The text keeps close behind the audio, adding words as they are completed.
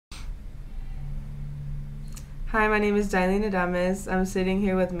Hi, my name is Jailene Adames. I'm sitting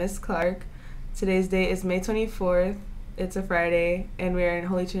here with Miss Clark. Today's date is May 24th. It's a Friday, and we're in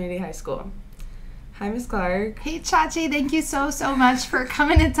Holy Trinity High School. Hi, Miss Clark. Hey, Chachi, thank you so much for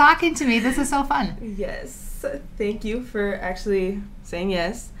coming and talking to me. This is so fun. Yes, thank you for actually saying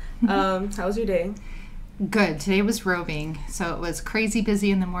yes. How was your day? Good. Today was roving, so it was crazy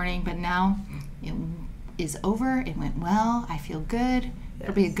busy in the morning, but now it is over. It went well. I feel good. Yes.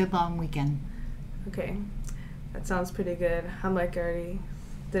 It'll be a good long weekend. Okay, that sounds pretty good. I'm like already,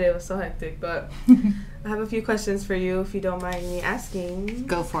 today was so hectic, but I have a few questions for you if you don't mind me asking.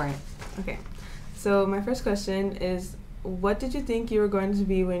 Go for it. Okay, so my first question is, what did you think you were going to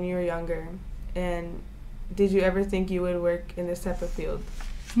be when you were younger? And did you ever think you would work in this type of field?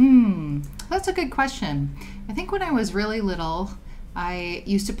 That's a good question. I think when I was really little, I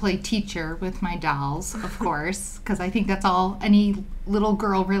used to play teacher with my dolls, of course, because I think that's all any little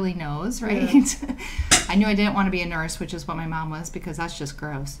girl really knows, right? Yeah. I knew I didn't want to be a nurse, which is what my mom was, because that's just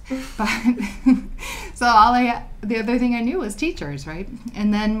gross. But so the other thing I knew was teachers, right?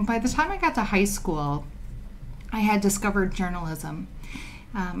 And then by the time I got to high school, I had discovered journalism.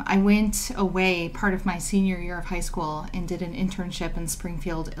 I went away part of my senior year of high school and did an internship in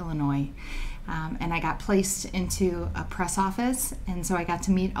Springfield, Illinois. And I got placed into a press office, and so I got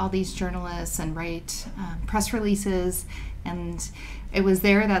to meet all these journalists and write press releases. And it was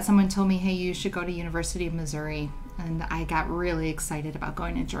there that someone told me, hey, you should go to University of Missouri. And I got really excited about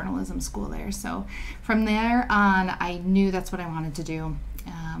going to journalism school there. So from there on, I knew that's what I wanted to do.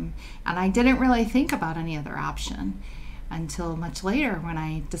 And I didn't really think about any other option until much later when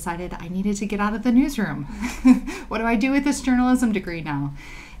I decided I needed to get out of the newsroom. What do I do with this journalism degree now?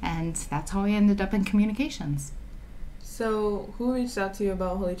 And that's how I ended up in communications. So who reached out to you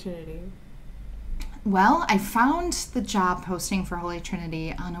about Holy Trinity? Well, I found the job posting for Holy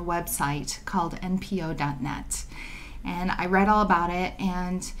Trinity on a website called npo.net. And I read all about it,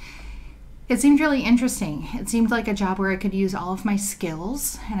 and it seemed really interesting. It seemed like a job where I could use all of my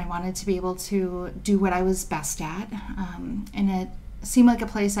skills, and I wanted to be able to do what I was best at. And it seemed like a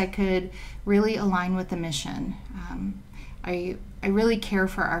place I could really align with the mission. I really care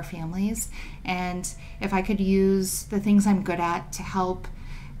for our families, and if I could use the things I'm good at to help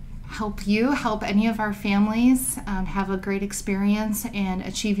any of our families have a great experience and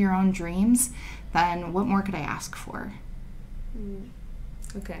achieve your own dreams, then what more could I ask for?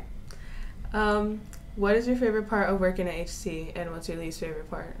 Okay. What is your favorite part of working at HT, and what's your least favorite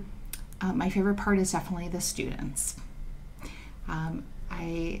part? My favorite part is definitely the students.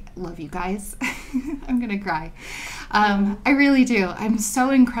 I love you guys. I'm gonna cry. I really do. I'm so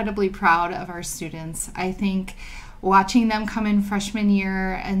incredibly proud of our students. I think watching them come in freshman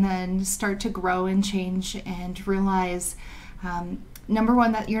year and then start to grow and change and realize, number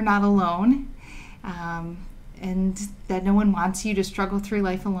one, that you're not alone. And that no one wants you to struggle through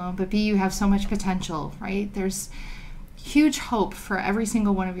life alone, but B, you have so much potential, right? There's huge hope for every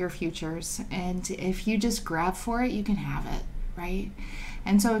single one of your futures, and if you just grab for it, you can have it, right?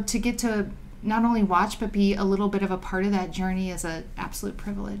 And so to get to not only watch, but be a little bit of a part of that journey is an absolute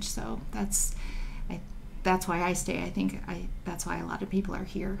privilege. So that's why I stay. I think that's why a lot of people are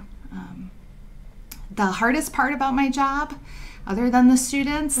here. The hardest part about my job, other than the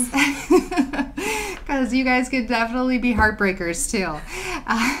students, because you guys could definitely be heartbreakers too.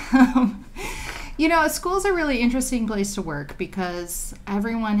 School's a really interesting place to work because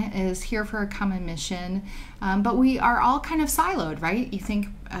everyone is here for a common mission, but we are all kind of siloed, right? You think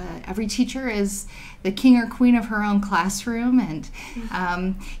every teacher is the king or queen of her own classroom, and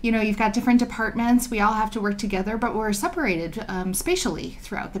you've got different departments. We all have to work together, but we're separated spatially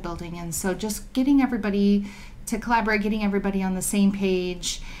throughout the building, and so just getting everybody to collaborate, getting everybody on the same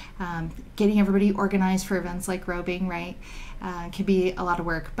page, getting everybody organized for events like roving, right, can be a lot of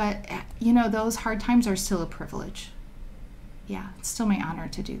work. But, those hard times are still a privilege. Yeah, it's still my honor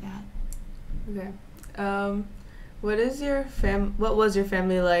to do that. Okay. What was your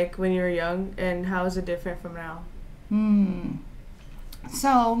family like when you were young, and how is it different from now?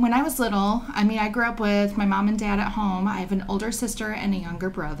 So when I was little, I grew up with my mom and dad at home. I have an older sister and a younger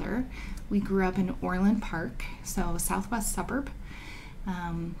brother. We grew up in Orland Park, so southwest suburb,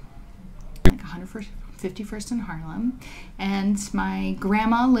 like 151st in Harlem. And my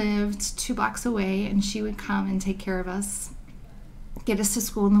grandma lived 2 blocks away, and she would come and take care of us, get us to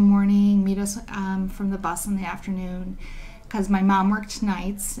school in the morning, meet us from the bus in the afternoon, because my mom worked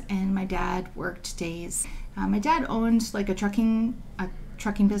nights and my dad worked days. My dad owned like a trucking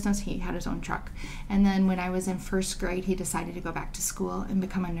business. He had his own truck. And then when I was in first grade, he decided to go back to school and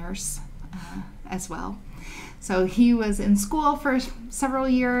become a nurse as well. So he was in school for several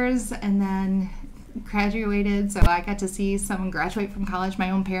years, and then graduated, so I got to see someone graduate from college.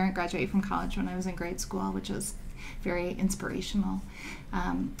 My own parent graduate from college when I was in grade school, which was very inspirational.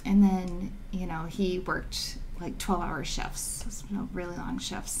 And then, he worked like 12-hour shifts, really long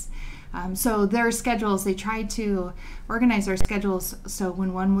shifts. So their schedules, they tried to organize their schedules so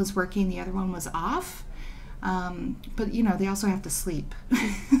when one was working, the other one was off. But, they also have to sleep.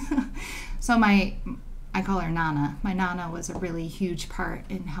 So I call her Nana. My Nana was a really huge part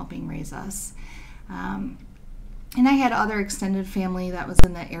in helping raise us. And I had other extended family that was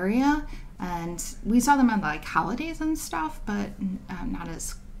in the area, and we saw them on like holidays and stuff, but not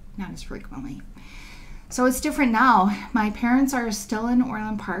as frequently. So it's different now. My parents are still in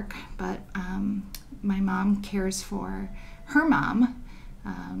Orland Park, but my mom cares for her mom,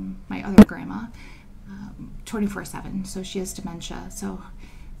 my other grandma, 24/7. So she has dementia. So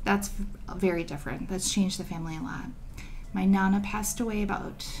that's very different. That's changed the family a lot. My Nana passed away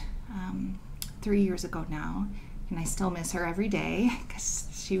about 3 years ago now, and I still miss her every day because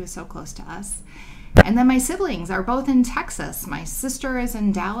she was so close to us. And then my siblings are both in Texas. My sister is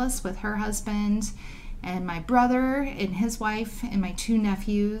in Dallas with her husband, and my brother and his wife and my 2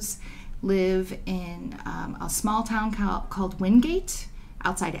 nephews live in a small town called Wingate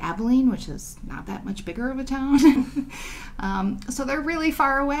outside Abilene, which is not that much bigger of a town. So they're really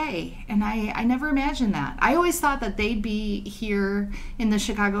far away, and I never imagined that. I always thought that they'd be here in the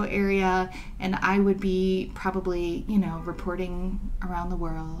Chicago area, and I would be probably, reporting around the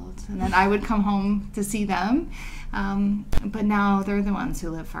world, and then I would come home to see them. But now they're the ones who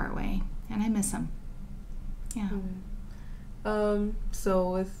live far away, and I miss them. Yeah.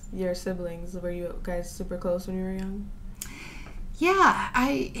 So with your siblings, were you guys super close when you were young? Yeah,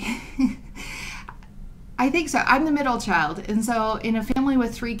 I think so. I'm the middle child, and so in a family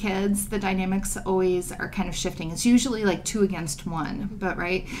with 3 kids, the dynamics always are kind of shifting. It's usually like 2 against 1,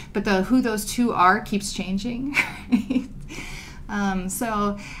 but who those 2 are keeps changing. Right?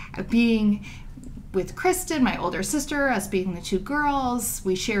 So being with Kristen, my older sister, us being the 2 girls,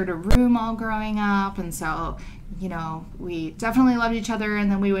 we shared a room all growing up, and so we definitely loved each other, and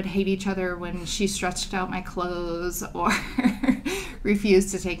then we would hate each other when she stretched out my clothes or refused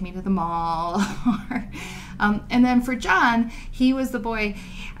to take me to the mall. And then for John, he was the boy,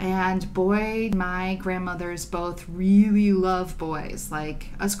 and boy, my grandmothers both really love boys. Like,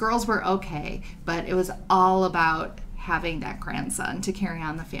 us girls were okay, but it was all about having that grandson to carry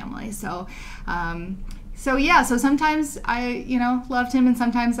on the family. So sometimes I, loved him, and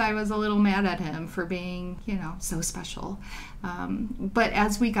sometimes I was a little mad at him for being, so special. But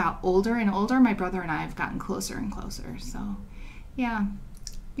as we got older and older, my brother and I have gotten closer and closer. So, yeah,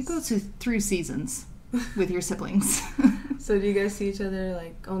 you go through seasons with your siblings. So do you guys see each other,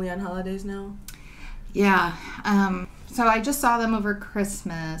 like, only on holidays now? Yeah. So I just saw them over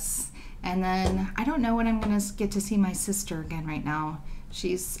Christmas, and then I don't know when I'm going to get to see my sister again right now.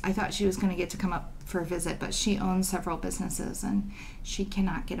 I thought she was going to get to come up for a visit, but she owns several businesses and she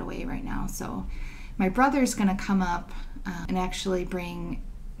cannot get away right now. So my brother's going to come up and actually bring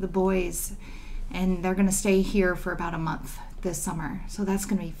the boys, and they're going to stay here for about a month this summer. So that's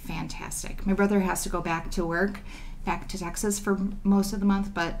going to be fantastic. My brother has to go back to work, back to Texas for most of the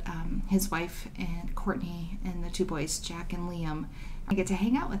month, but his wife and Courtney and the 2 boys, Jack and Liam, get to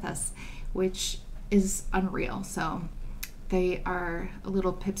hang out with us, which is unreal. So they are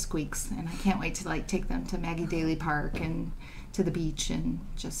little pipsqueaks, and I can't wait to take them to Maggie Daly Park and to the beach and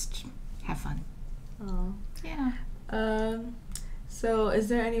just have fun. Oh, yeah. So is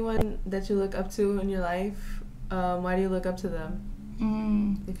there anyone that you look up to in your life? Why do you look up to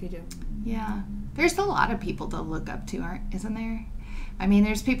them? If you do. Yeah, there's a lot of people to look up to, isn't there? I mean,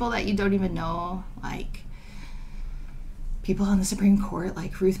 there's people that you don't even know, like people on the Supreme Court,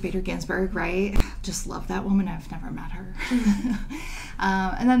 like Ruth Bader Ginsburg, right? Just love that woman. I've never met her.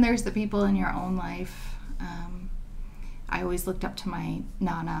 And then there's the people in your own life. I always looked up to my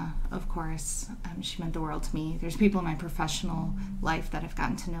Nana, of course. She meant the world to me. There's people in my professional life that I've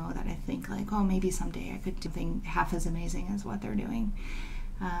gotten to know that I think like, oh, maybe someday I could do something half as amazing as what they're doing.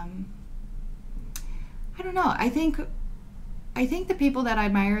 I don't know. I think the people that I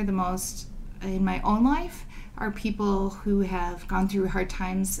admire the most in my own life are people who have gone through hard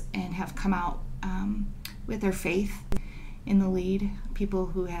times and have come out with their faith in the lead, people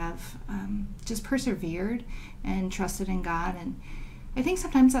who have just persevered and trusted in God. And I think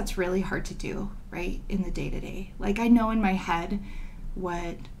sometimes that's really hard to do, right, in the day-to-day. Like, I know in my head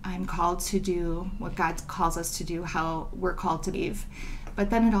what I'm called to do, what God calls us to do, how we're called to live,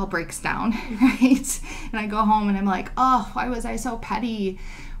 but then it all breaks down, right? And I go home and I'm like, oh, why was I so petty?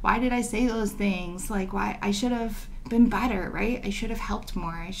 Why did I say those things? Like, why? I should have been better, right? I should have helped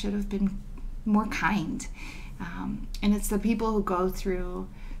more. I should have been more kind. And it's the people who go through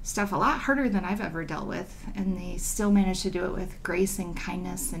stuff a lot harder than I've ever dealt with, and they still manage to do it with grace and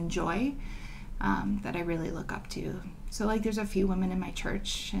kindness and joy, that I really look up to. So like there's a few women in my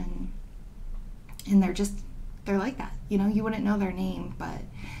church, and they're like that. You know, you wouldn't know their name, but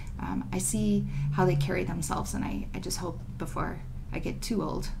I see how they carry themselves, and I just hope before I get too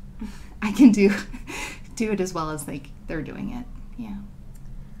old, I can do it as well as they're doing it. Yeah.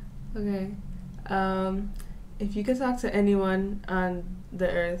 Okay. If you could talk to anyone on the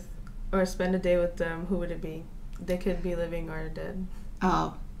earth or spend a day with them, who would it be? They could be living or dead.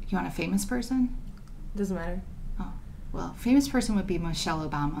 Oh, you want a famous person? Doesn't matter. Oh, well, famous person would be Michelle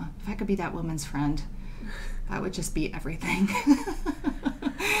Obama. If I could be that woman's friend, that would just be everything.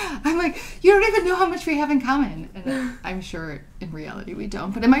 I'm like, you don't even know how much we have in common. And I'm sure in reality we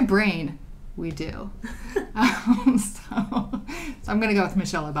don't, but in my brain, we do. So I'm going to go with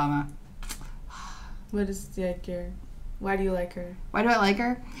Michelle Obama. Why do you like her? Why do I like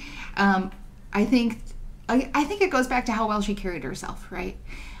her? I think it goes back to how well she carried herself, right?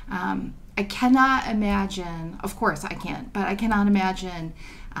 I cannot imagine, of course I can't, but I cannot imagine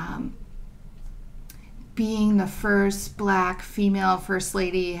being the first Black female first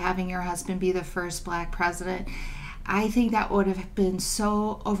lady, having your husband be the first Black president. I think that would have been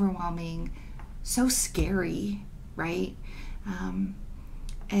so overwhelming, so scary, right?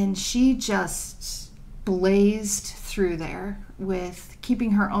 And she just blazed through there with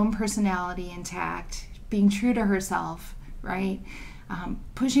keeping her own personality intact, being true to herself, right?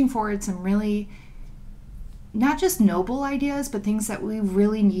 Pushing forward some really, not just noble ideas, but things that we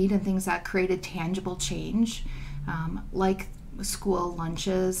really need and things that created tangible change, like school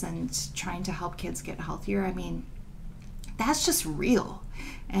lunches and trying to help kids get healthier. I mean, that's just real.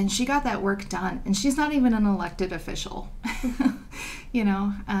 And she got that work done. And she's not even an elected official. You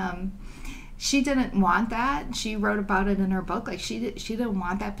know, she didn't want that. She wrote about it in her book. Like she didn't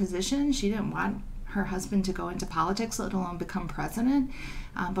want that position. She didn't want her husband to go into politics, let alone become president.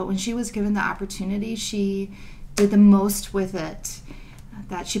 But when she was given the opportunity, she did the most with it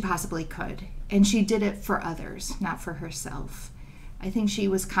that she possibly could. And she did it for others, not for herself. I think she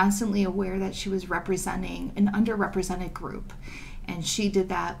was constantly aware that she was representing an underrepresented group. And she did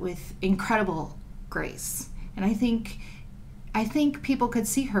that with incredible grace. And I think people could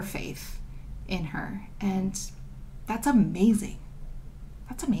see her faith in her. And that's amazing.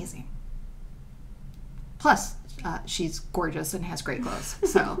 That's amazing. Plus, she's gorgeous and has great clothes.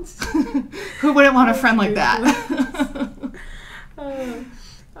 So who wouldn't want a friend like that?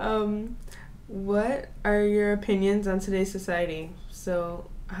 What are your opinions on today's society? So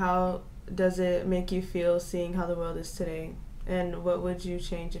how does it make you feel seeing how the world is today? And what would you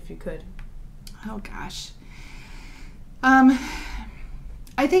change if you could? Oh, gosh.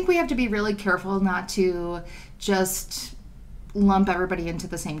 I think we have to be really careful not to just lump everybody into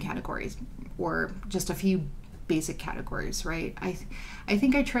the same categories or just a few basic categories, right? I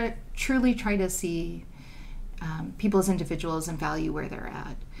think I truly try to see people as individuals and value where they're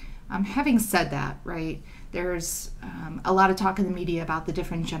at. Having said that, right, there's a lot of talk in the media about the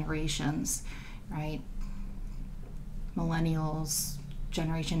different generations, right? Millennials,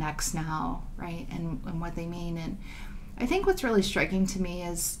 Generation X now, right, and what they mean. And I think what's really striking to me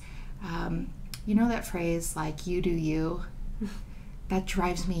is, you know that phrase, like, you do you? That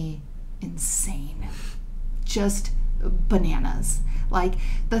drives me insane. Just bananas. Like,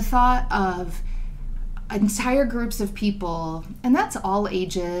 the thought of entire groups of people, and that's all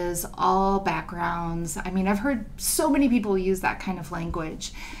ages, all backgrounds. I mean, I've heard so many people use that kind of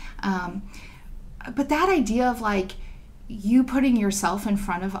language. But that idea of, like, you putting yourself in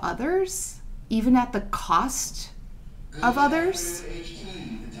front of others, even at the cost of others.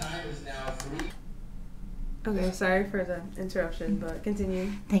 Okay, sorry for the interruption, but continue.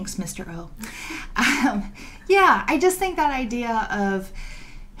 Thanks, Mr. O. Yeah, I just think that idea of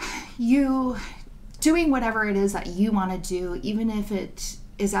you doing whatever it is that you want to do, even if it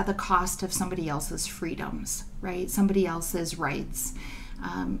is at the cost of somebody else's freedoms, right? Somebody else's rights.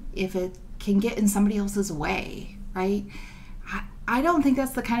 If it can get in somebody else's way, right? I don't think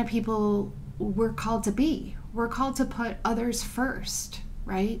that's the kind of people we're called to be. We're called to put others first,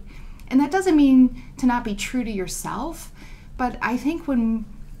 right? And that doesn't mean to not be true to yourself, but I think when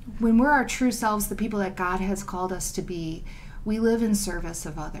we're our true selves, the people that God has called us to be, we live in service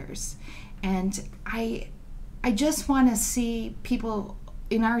of others. And I just want to see people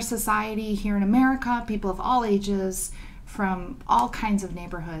in our society here in America, people of all ages, from all kinds of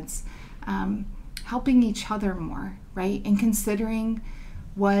neighborhoods, helping each other more, right? And considering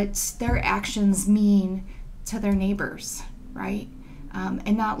what their actions mean to their neighbors, right?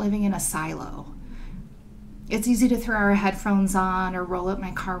 and not living in a silo. It's easy to throw our headphones on or roll up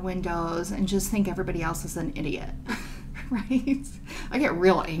my car windows and just think everybody else is an idiot, right? I get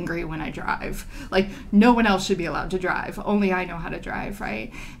real angry when I drive. Like, no one else should be allowed to drive. Only I know how to drive,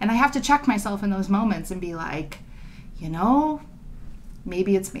 right? And I have to check myself in those moments and be like,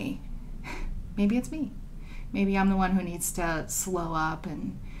 maybe it's me. Maybe it's me. Maybe I'm the one who needs to slow up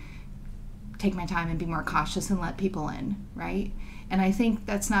and take my time and be more cautious and let people in, right? And I think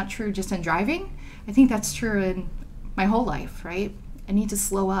that's not true just in driving. I think that's true in my whole life, right? I need to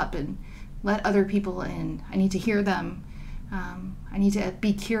slow up and let other people in. I need to hear them. I need to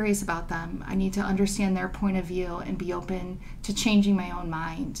be curious about them. I need to understand their point of view and be open to changing my own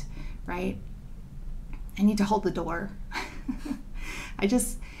mind, right? I need to hold the door.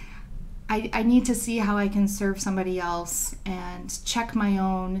 I need to see how I can serve somebody else and check my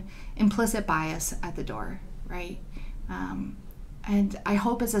own implicit bias at the door, right? And I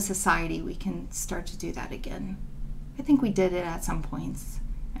hope as a society we can start to do that again. I think we did it at some points.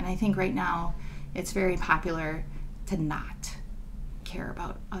 And I think right now it's very popular to not care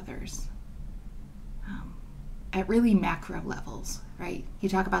about others at really macro levels, right? You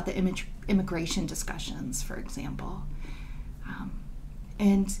talk about the immigration discussions, for example.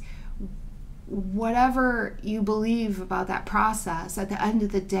 And whatever you believe about that process, at the end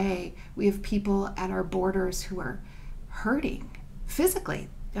of the day, we have people at our borders who are hurting physically.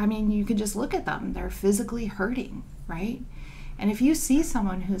 I mean, you can just look at them. They're physically hurting, right? And if you see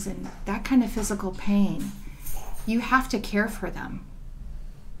someone who's in that kind of physical pain, you have to care for them,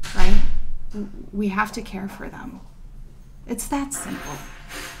 right? We have to care for them. It's that simple.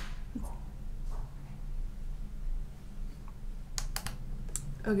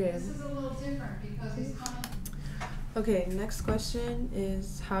 Okay. This is a little different because he's coming. Okay, next question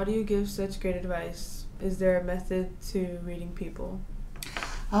is, how do you give such great advice? Is there a method to reading people?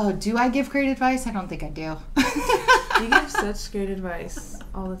 Oh, do I give great advice? I don't think I do. You give such great advice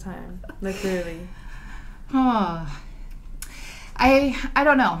all the time. Like, literally. Oh, I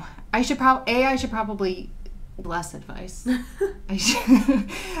don't know. I should probably less advice. I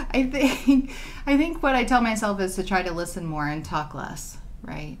think what I tell myself is to try to listen more and talk less,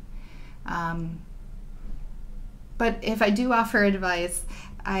 right? But if I do offer advice,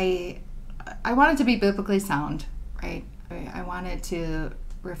 I want it to be biblically sound, right? I want it to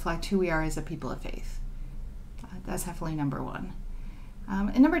reflect who we are as a people of faith. That's definitely number one.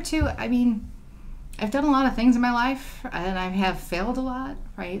 And number two, I mean, I've done a lot of things in my life and I have failed a lot,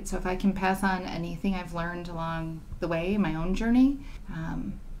 right? So if I can pass on anything I've learned along the way, my own journey,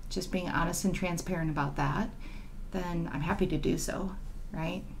 just being honest and transparent about that, then I'm happy to do so,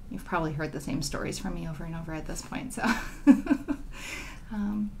 right? You've probably heard the same stories from me over and over at this point, so.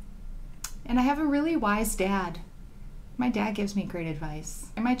 And I have a really wise dad. My dad gives me great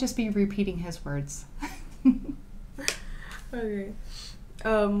advice. I might just be repeating his words. Okay.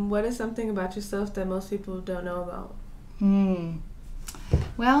 What is something about yourself that most people don't know about?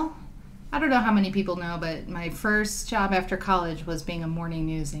 Well, I don't know how many people know, but my first job after college was being a morning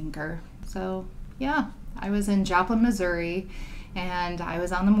news anchor. So, yeah, I was in Joplin, Missouri, and I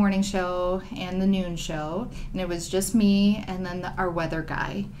was on the morning show and the noon show, and it was just me and then our weather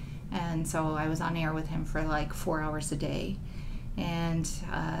guy. And so I was on air with him for like 4 hours a day. And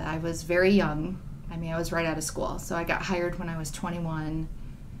I was very young. I mean, I was right out of school. So I got hired when I was 21.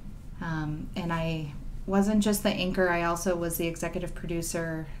 And I wasn't just the anchor, I also was the executive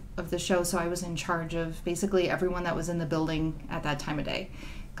producer of the show. So I was in charge of basically everyone that was in the building at that time of day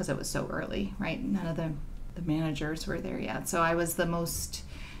because it was so early, right? None of the managers were there yet. So I was the most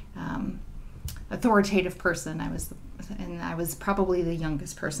authoritative person. And I was probably the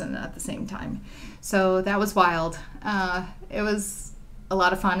youngest person at the same time. So that was wild. It was a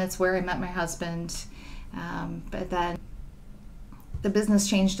lot of fun. It's where I met my husband. But then the business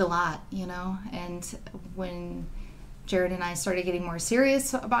changed a lot, you know, and when Jared and I started getting more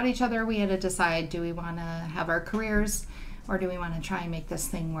serious about each other, we had to decide, do we want to have our careers or do we want to try and make this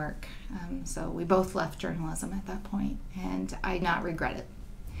thing work? So we both left journalism at that point, and I not regret it.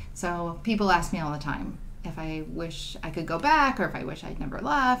 So people ask me all the time if I wish I could go back or if I wish I'd never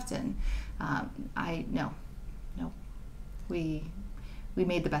left, and no. We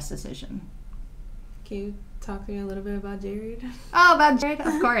made the best decision. Can you talk to me a little bit about Jared? Oh, about Jared?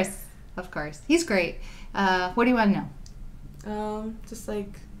 Of course. He's great. What do you want to know? Just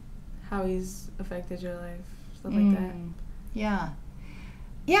like how he's affected your life, stuff like that. Yeah.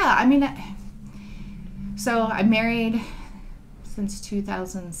 I mean, so I'm married since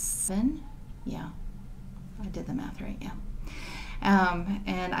 2007. Yeah, I did the math right. Yeah.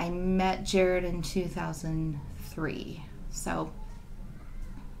 And I met Jared in 2003. So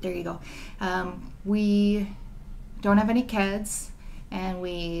There you go. We don't have any kids, and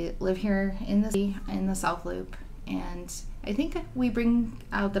we live here in the city, in the South Loop, and I think we bring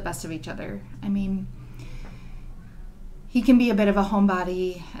out the best of each other. I mean, he can be a bit of a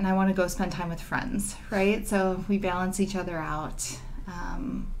homebody, and I want to go spend time with friends, right? So we balance each other out.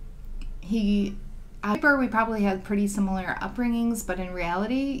 We probably had pretty similar upbringings, but in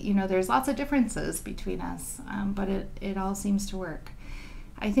reality, you know, there's lots of differences between us, but it all seems to work.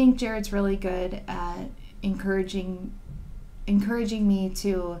 I think Jared's really good at encouraging me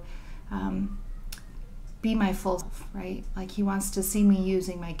to be my full self, right? Like, he wants to see me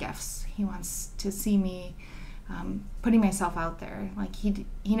using my gifts. He wants to see me putting myself out there. Like, he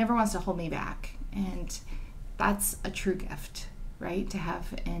never wants to hold me back, and that's a true gift, right, to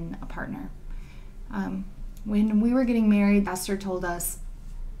have in a partner. When we were getting married, Pastor told us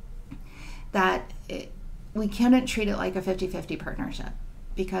that we couldn't treat it like a 50-50 partnership,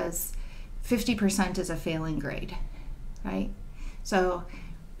 because 50% is a failing grade, right? So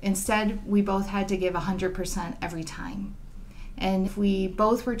instead, we both had to give 100% every time. And if we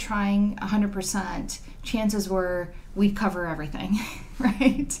both were trying 100%, chances were we'd cover everything,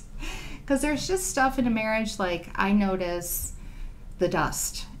 right? Because there's just stuff in a marriage, like I notice the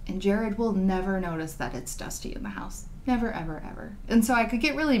dust, and Jared will never notice that it's dusty in the house. Never, ever, ever. And so I could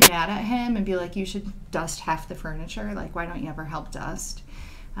get really mad at him and be like, you should dust half the furniture. Like, why don't you ever help dust?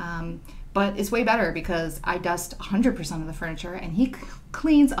 But it's way better because I dust 100% of the furniture and he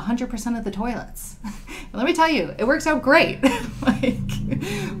cleans 100% of the toilets. And let me tell you, it works out great. Like,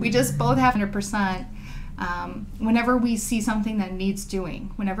 we just both have 100%. Whenever we see something that needs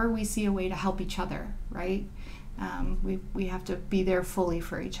doing, whenever we see a way to help each other, right? We have to be there fully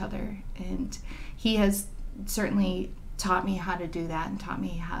for each other. And he has certainly taught me how to do that, and taught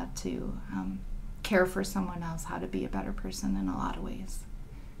me how to care for someone else, how to be a better person in a lot of ways.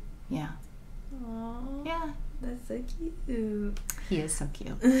 Yeah. Aww. Yeah. That's so cute. He is so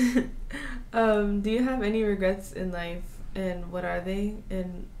cute. Do you have any regrets in life, and what are they?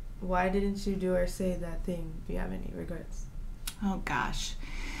 And why didn't you do or say that thing? Do you have any regrets? Oh gosh.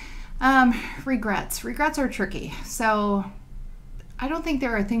 Regrets. Regrets are tricky. So I don't think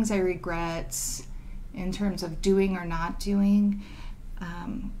there are things I regret in terms of doing or not doing.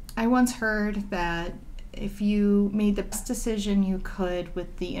 I once heard that if you made the best decision you could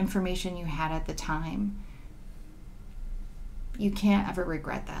with the information you had at the time, you can't ever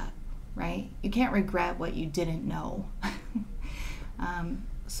regret that, right? You can't regret what you didn't know.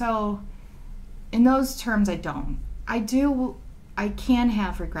 So in those terms, I don't. I can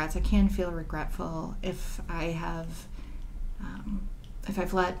have regrets. I can feel regretful if I've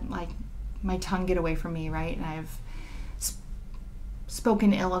let my tongue get away from me, right? And I've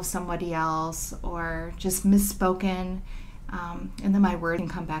spoken ill of somebody else, or just misspoken, and then my word can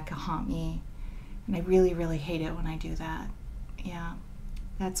come back to haunt me. And I really, really hate it when I do that. Yeah,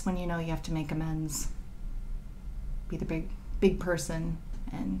 that's when you know you have to make amends. Be the big person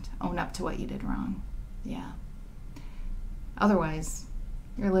and own up to what you did wrong. Yeah. Otherwise,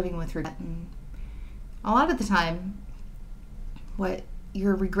 you're living with regret. And a lot of the time, what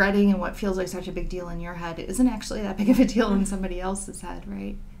you're regretting and what feels like such a big deal in your head isn't actually that big of a deal in somebody else's head,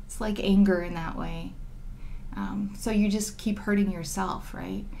 right? It's like anger in that way. So you just keep hurting yourself,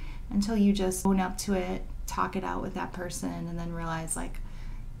 right? Until you just own up to it, talk it out with that person, and then realize, like,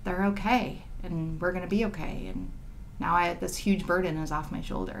 they're okay and we're going to be okay. And now this huge burden is off my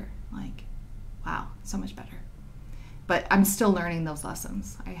shoulder. Like, wow, so much better. But I'm still learning those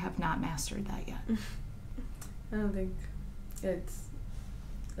lessons. I have not mastered that yet. I don't think it's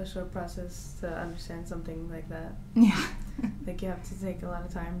a short process to understand something like that. Yeah. Like, you have to take a lot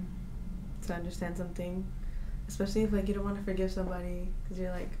of time to understand something, especially if, like, you don't want to forgive somebody because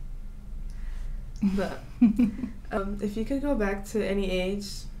you're like, but if you could go back to any age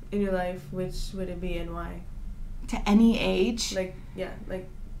in your life, which would it be and why? To any age? Like, yeah, like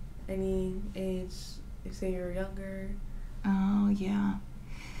any age. If, say, you're younger. Oh, yeah.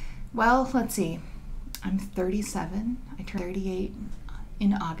 Well, let's see. I'm 37. I turn 38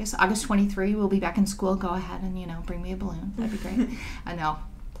 in August. August 23, we'll be back in school. Go ahead and, bring me a balloon. That'd be great. I know.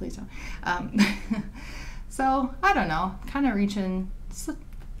 Please don't. So, I don't know. Kind of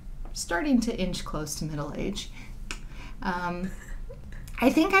starting to inch close to middle age. I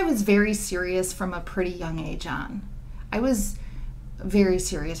think I was very serious from a pretty young age on. I was a very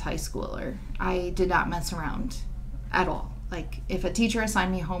serious high schooler. I did not mess around at all. Like, if a teacher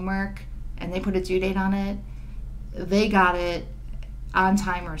assigned me homework and they put a due date on it, they got it on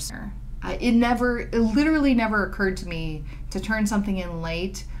time or sooner. It literally never occurred to me to turn something in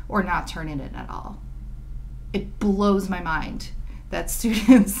late or not turn it in at all. It blows my mind that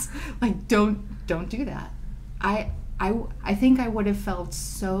students like don't do that. I think I would have felt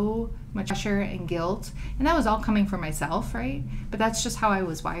so much pressure and guilt, and that was all coming from myself, right? But that's just how I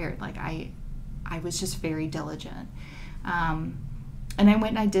was wired. Like I was just very diligent. And I went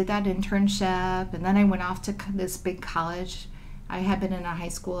and I did that internship, and then I went off to this big college. I had been in a high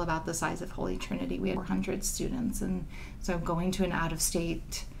school about the size of Holy Trinity. We had 400 students, and so going to an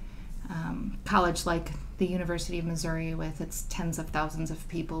out-of-state college like the University of Missouri with its tens of thousands of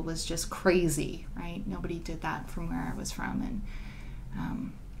people was just crazy, right? Nobody did that from where I was from,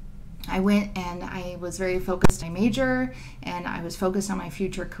 and I went and I was very focused on my major, and I was focused on my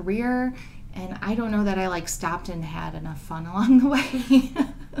future career, and I don't know that I like stopped and had enough fun along the way.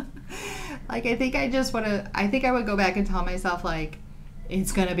 Like I think I would go back and tell myself like,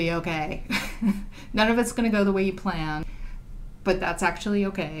 it's gonna be okay. None of it's gonna go the way you plan, but that's actually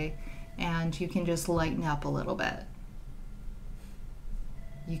okay, and you can just lighten up a little bit.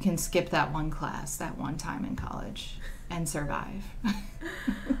 You can skip that one class that one time in college and survive.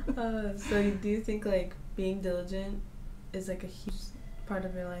 So do you think like being diligent is like a huge part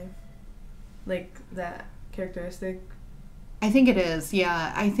of your life? Like that characteristic? I think it is,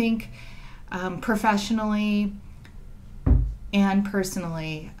 yeah. I think professionally and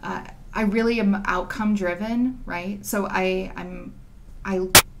personally, I really am outcome driven, right? So I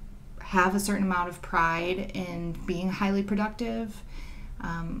have a certain amount of pride in being highly productive.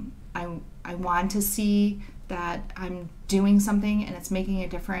 I want to see that I'm doing something and it's making a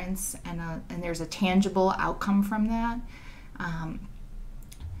difference, and there's a tangible outcome from that.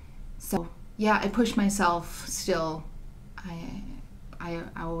 So yeah, I push myself still. I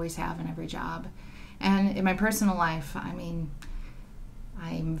always have in every job. And in my personal life, I mean,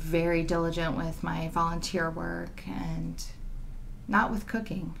 I'm very diligent with my volunteer work, and not with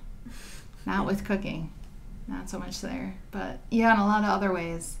cooking. Not so much there. But yeah, in a lot of other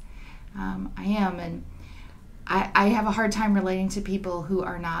ways, I am. And I have a hard time relating to people who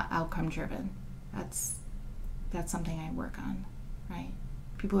are not outcome driven. That's something I work on, right?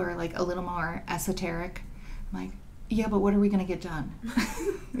 People who are like a little more esoteric. I'm like, yeah, but what are we going to get done?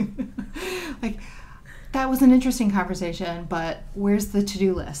 Like, that was an interesting conversation, but where's the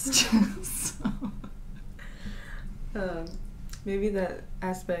to-do list? Maybe that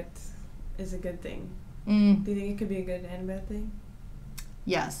aspect is a good thing. Do you think it could be a good and bad thing?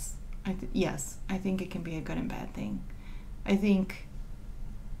 Yes. Yes, I think it can be a good and bad thing. I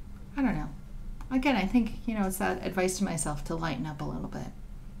don't know. Again, I think, it's that advice to myself to lighten up a little bit.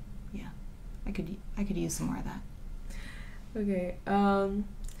 Yeah, I could use some more of that. Okay,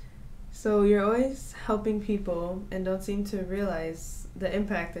 so you're always helping people and don't seem to realize the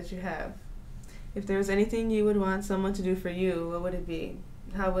impact that you have. If there was anything you would want someone to do for you, what would it be?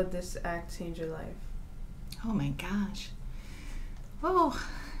 How would this act change your life? Oh my gosh. Oh,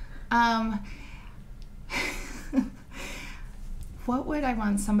 what would I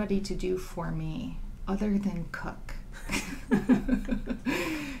want somebody to do for me other than cook?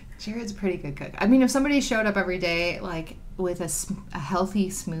 Jared's a pretty good cook. I mean, if somebody showed up every day, like, with a healthy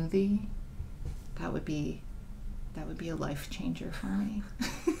smoothie, that would be a life changer for me.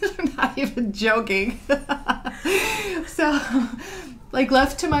 I'm not even joking. So, like,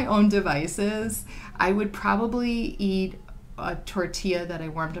 left to my own devices, I would probably eat a tortilla that I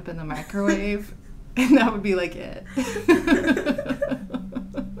warmed up in the microwave, and that would be like it.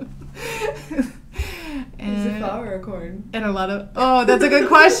 Is it flour or corn? And a lot of, oh, that's a good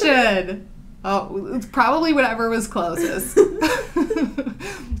question. Oh, it's probably whatever was closest.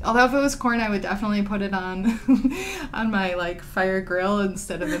 Although if it was corn, I would definitely put it on my like fire grill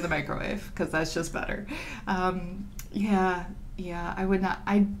instead of in the microwave, because that's just better. Yeah,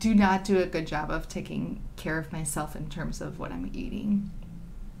 I do not do a good job of taking care of myself in terms of what I'm eating.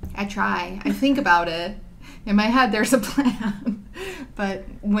 I try. I think about it. In my head, there's a plan. But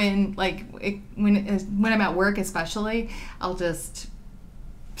when I'm at work especially, I'll just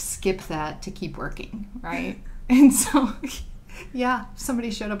skip that to keep working, right? And so, yeah, if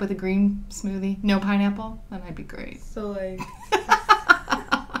somebody showed up with a green smoothie, no pineapple, then I'd be great. So, like...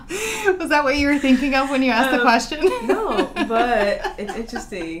 Was that what you were thinking of when you asked the question? No, but it's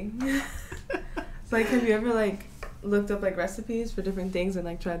interesting. It's like, have you ever, like, looked up, like, recipes for different things and,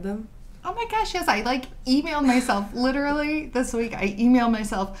 like, tried them? Oh my gosh, yes. I like emailed myself, literally this week, I emailed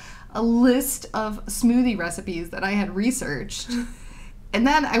myself a list of smoothie recipes that I had researched. And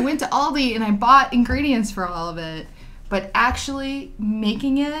then I went to Aldi and I bought ingredients for all of it. But actually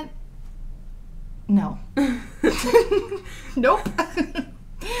making it, no. Nope.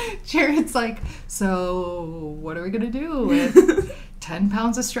 Jared's like, so what are we going to do with 10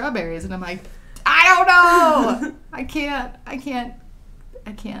 pounds of strawberries? And I'm like, I don't know. I can't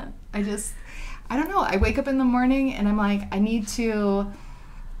I can't. I don't know. I wake up in the morning and I'm like, I need to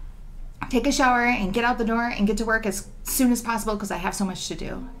take a shower and get out the door and get to work as soon as possible because I have so much to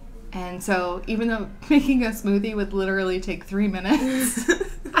do. And so even though making a smoothie would literally take 3 minutes,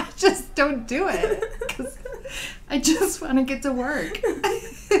 I just don't do it because I just want to get to work.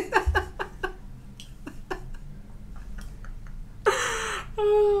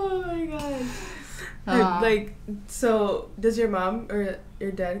 Oh my god. Like, so does your mom or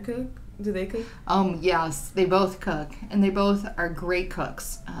your dad cook? Do they cook? Yes, they both cook, and they both are great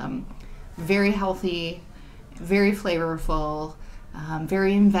cooks. Very healthy, very flavorful,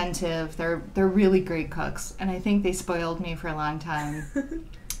 very inventive. They're really great cooks, and I think they spoiled me for a long time.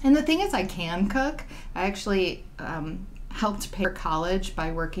 And the thing is, I can cook. I actually helped pay for college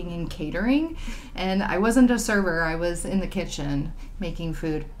by working in catering, and I wasn't a server. I was in the kitchen making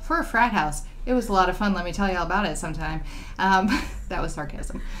food for a frat house. It was a lot of fun. Let me tell you all about it sometime. That was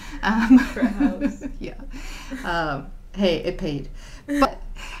sarcasm. Frat house. Yeah. Hey, it paid. But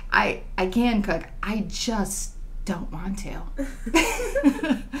I can cook. I just don't want to.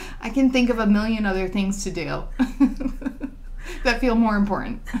 I can think of a million other things to do that feel more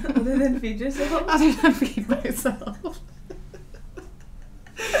important. Other than feed yourself? Other than feed myself.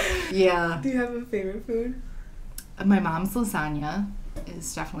 Yeah. Do you have a favorite food? My mom's lasagna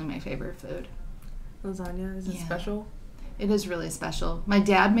is definitely my favorite food. Lasagna? Is it special? It is really special. My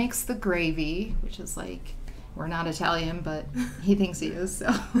dad makes the gravy, which is like, we're not Italian, but he thinks he is,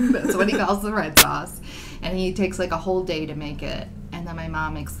 so that's what he calls the red sauce. And he takes like a whole day to make it. And then my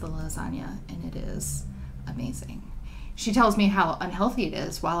mom makes the lasagna, and it is amazing. She tells me how unhealthy it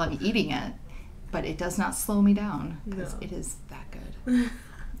is while I'm eating it, but it does not slow me down because it is that good.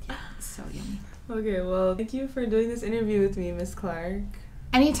 Yeah, it's so yummy. Okay, well, thank you for doing this interview with me, Miss Clark.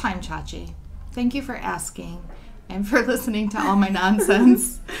 Anytime, Chachi. Thank you for asking and for listening to all my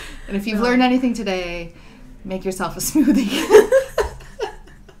nonsense. And if you've learned anything today, make yourself a smoothie.